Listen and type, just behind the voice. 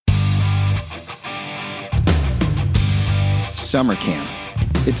Summer camp.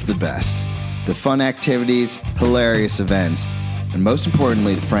 It's the best. The fun activities, hilarious events, and most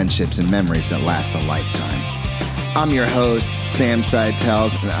importantly, the friendships and memories that last a lifetime. I'm your host, Sam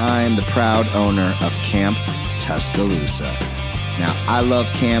Seitels, and I'm the proud owner of Camp Tuscaloosa. Now, I love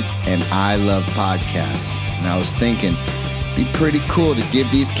camp and I love podcasts, and I was thinking, it'd be pretty cool to give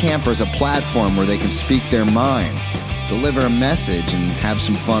these campers a platform where they can speak their mind, deliver a message, and have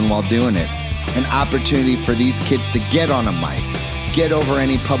some fun while doing it. An opportunity for these kids to get on a mic, get over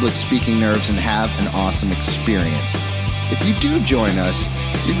any public speaking nerves, and have an awesome experience. If you do join us,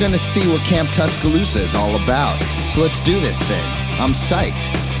 you're going to see what Camp Tuscaloosa is all about. So let's do this thing. I'm psyched.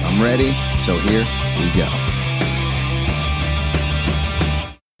 I'm ready. So here we go.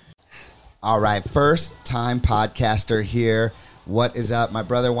 All right, first time podcaster here. What is up, my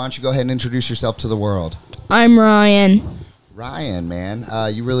brother? Why don't you go ahead and introduce yourself to the world? I'm Ryan. Ryan, man,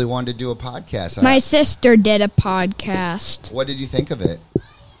 you really wanted to do a podcast. My sister did a podcast. What did you think of it?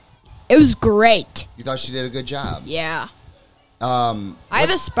 It was great. You thought she did a good job? Yeah. I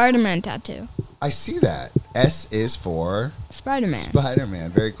have a Spider-Man tattoo. I see that. S is for? Spider-Man. Spider-Man.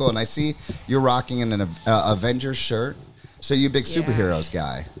 Very cool. And I see you're rocking an Avengers shirt. So you're a big superheroes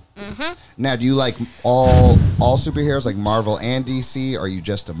guy. Mm-hmm. Now, do you like all superheroes, like Marvel and DC? Or are you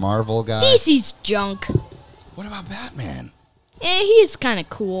just a Marvel guy? DC's junk. What about Batman? He's kind of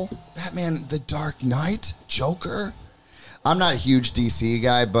cool. Batman, The Dark Knight, Joker. I'm not a huge DC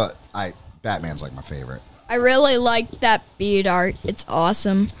guy, but Batman's like my favorite. I really like that bead art. It's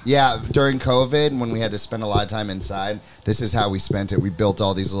awesome. Yeah, during COVID, when we had to spend a lot of time inside, this is how we spent it. We built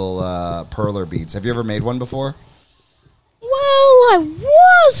all these little perler beads. Have you ever made one before? Well,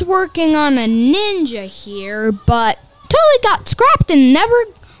 I was working on a ninja here, but totally got scrapped and never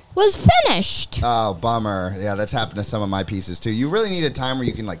was finished. Oh, bummer. Yeah, that's happened to some of my pieces, too. You really need a time where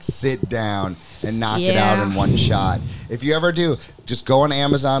you can, sit down and knock it out in one shot. If you ever do, just go on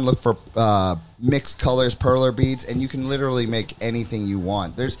Amazon, look for mixed colors perler beads, and you can literally make anything you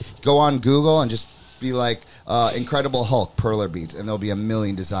want. Go on Google and just be like, Incredible Hulk perler beads, and there'll be a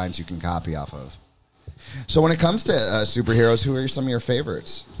million designs you can copy off of. So when it comes to superheroes, who are some of your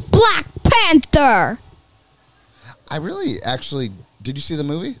favorites? Black Panther! I really, actually... Did you see the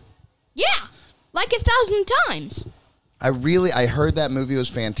movie? Yeah, like 1,000 times. I heard that movie was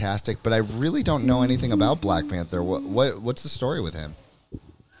fantastic, but I really don't know anything about Black Panther. What's the story with him?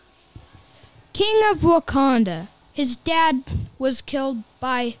 King of Wakanda. His dad was killed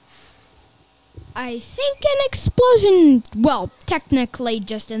by, I think, an explosion. Well, technically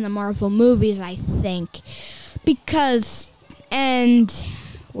just in the Marvel movies, I think.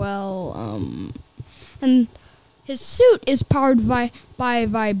 And his suit is powered by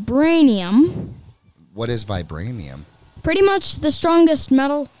vibranium. What is vibranium? Pretty much the strongest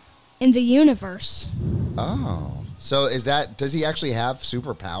metal in the universe. Oh. So does he actually have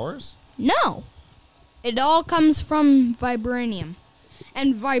superpowers? No. It all comes from vibranium.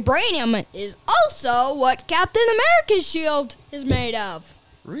 And vibranium is also what Captain America's shield is made of.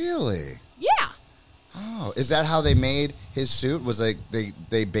 Really? Yeah. Oh, is that how they made his suit? Was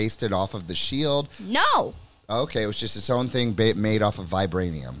they based it off of the shield? No. Okay, it was just its own thing made off of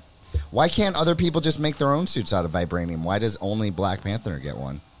vibranium. Why can't other people just make their own suits out of vibranium? Why does only Black Panther get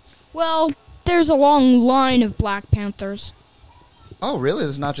one? Well, there's a long line of Black Panthers. Oh, really?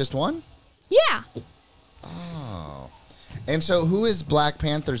 There's not just one? Yeah. Oh. And so who is Black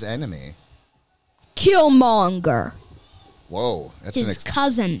Panther's enemy? Killmonger. Whoa. That's his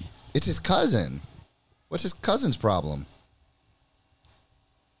cousin. It's his cousin. What's his cousin's problem?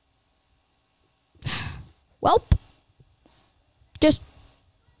 Welp. Just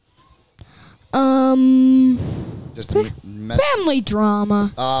a family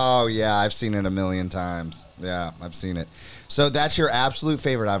drama. Oh, yeah, I've seen it a million times. Yeah, I've seen it. So that's your absolute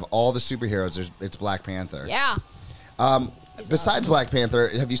favorite out of all the superheroes. It's Black Panther. Yeah. Besides Black Panther,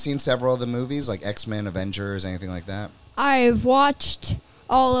 have you seen several of the movies, like X-Men, Avengers, anything like that? I've watched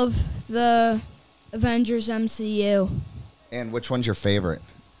all of the Avengers MCU. And which one's your favorite?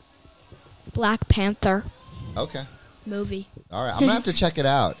 Black Panther. Okay. Movie. All right. I'm going to have to check it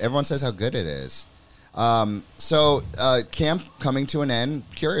out. Everyone says how good it is. So, camp coming to an end.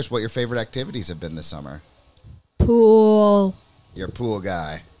 Curious what your favorite activities have been this summer. Pool. You're a pool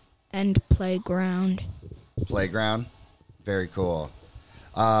guy. And playground. Playground? Very cool.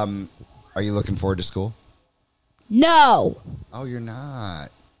 Are you looking forward to school? No. Oh, you're not.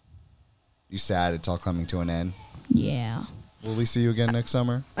 You sad it's all coming to an end? Yeah. Will we see you again next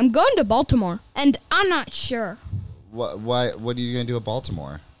summer? I'm going to Baltimore, and I'm not sure. What are you going to do at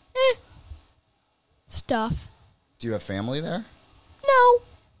Baltimore? Stuff. Do you have family there? No.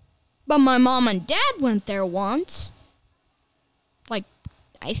 But my mom and dad went there once.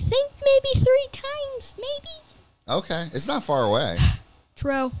 I think maybe 3 times, maybe. Okay, it's not far away.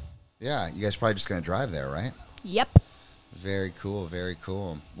 True. Yeah, you guys probably just going to drive there, right? Yep. Very cool, very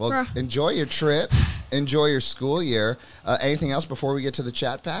cool. Well, Bruh. enjoy your trip. Enjoy your school year. Anything else before we get to the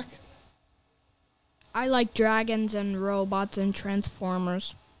chat pack? I like dragons and robots and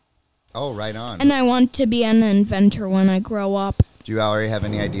transformers. Oh, right on. And I want to be an inventor when I grow up. Do you already have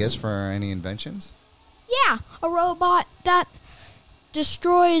any ideas for any inventions? Yeah, a robot that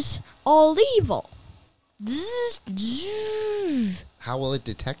destroys all evil. How will it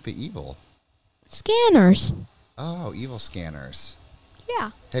detect the evil? Scanners. Oh, evil scanners.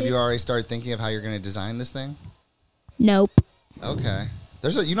 Yeah. Have you already started thinking of how you're going to design this thing? Nope. Okay.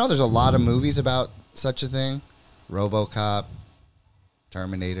 There's a lot of movies about such a thing. RoboCop,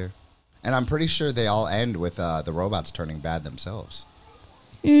 Terminator. And I'm pretty sure they all end with the robots turning bad themselves.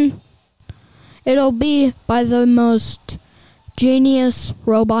 It'll be by the most genius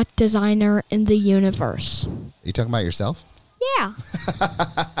robot designer in the universe. Are you talking about yourself? Yeah.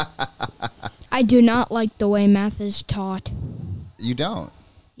 I do not like the way math is taught. You don't?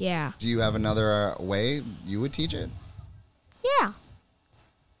 Yeah. Do you have another way you would teach it? Yeah.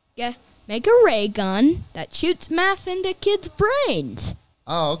 Yeah. Make a ray gun that shoots math into kids' brains.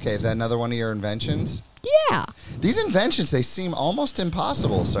 Oh, okay. Is that another one of your inventions? Yeah. These inventions, they seem almost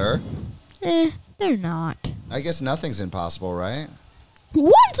impossible, sir. They're not. I guess nothing's impossible, right?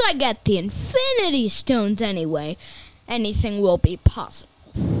 Once I get the Infinity Stones anyway, anything will be possible.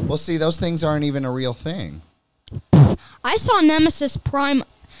 Well, see, those things aren't even a real thing. I saw Nemesis Prime,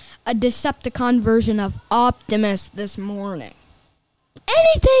 a Decepticon version of Optimus, this morning.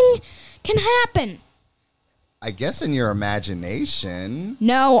 Anything can happen. I guess in your imagination.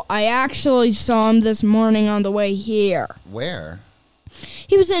 No, I actually saw him this morning on the way here. Where?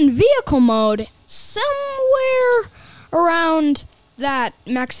 He was in vehicle mode somewhere around that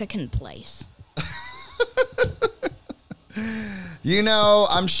Mexican place. You know,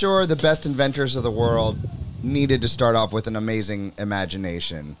 I'm sure the best inventors of the world needed to start off with an amazing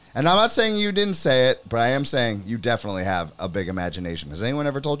imagination. And I'm not saying you didn't say it, but I am saying you definitely have a big imagination. Has anyone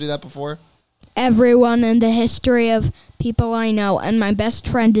ever told you that before? Everyone in the history of people I know, and my best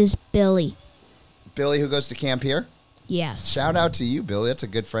friend is Billy. Billy, who goes to camp here? Yes. Shout out to you, Billy. That's a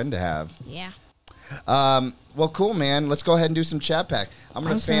good friend to have. Yeah. Well, cool, man. Let's go ahead and do some chat pack. I'm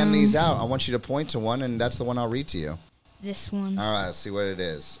going to fan Awesome. these out. I want you to point to one, and that's the one I'll read to you. This one. All right, let's see what it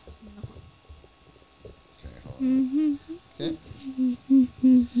is. Okay, hold on. Okay.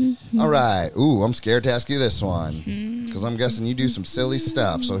 All right. Ooh, I'm scared to ask you this one because I'm guessing you do some silly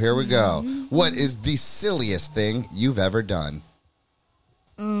stuff. So here we go. What is the silliest thing you've ever done?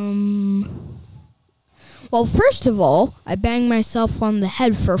 Well, first of all, I banged myself on the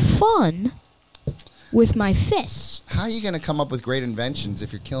head for fun with my fist. How are you going to come up with great inventions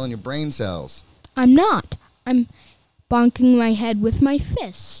if you're killing your brain cells? I'm not. I'm bonking my head with my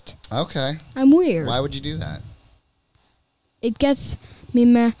fist. Okay. I'm weird. Why would you do that? It gets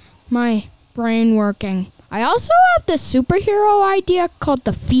me my brain working. I also have this superhero idea called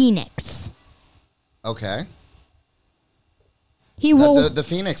the Phoenix. Okay. He will. The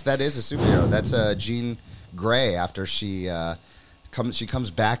Phoenix, that is a superhero. That's Jean Grey after she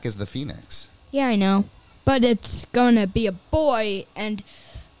comes back as the Phoenix. Yeah, I know. But it's going to be a boy and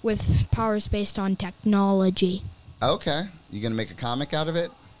with powers based on technology. Okay. You going to make a comic out of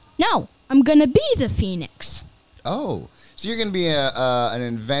it? No, I'm going to be the Phoenix. Oh. So you're going to be an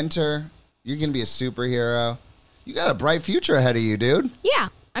inventor. You're going to be a superhero. You got a bright future ahead of you, dude. Yeah,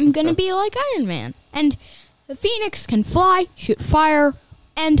 I'm going to be like Iron Man. And the Phoenix can fly, shoot fire,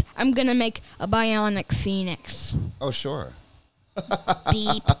 and I'm going to make a bionic Phoenix. Oh, sure.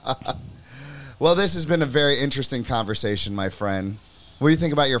 Beep. Well, this has been a very interesting conversation, my friend. What do you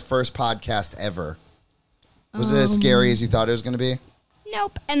think about your first podcast ever? Was it as scary as you thought it was going to be?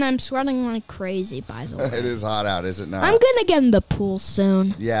 Nope, and I'm sweating like crazy, by the way. It is hot out, is it not? I'm going to get in the pool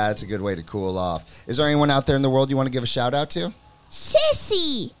soon. Yeah, it's a good way to cool off. Is there anyone out there in the world you want to give a shout out to?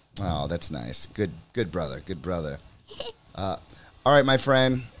 Sissy! Oh, that's nice. Good brother. Good brother. All right, my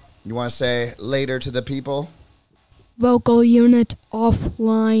friend. You want to say later to the people? Vocal unit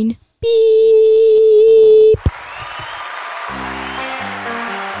offline. Beep.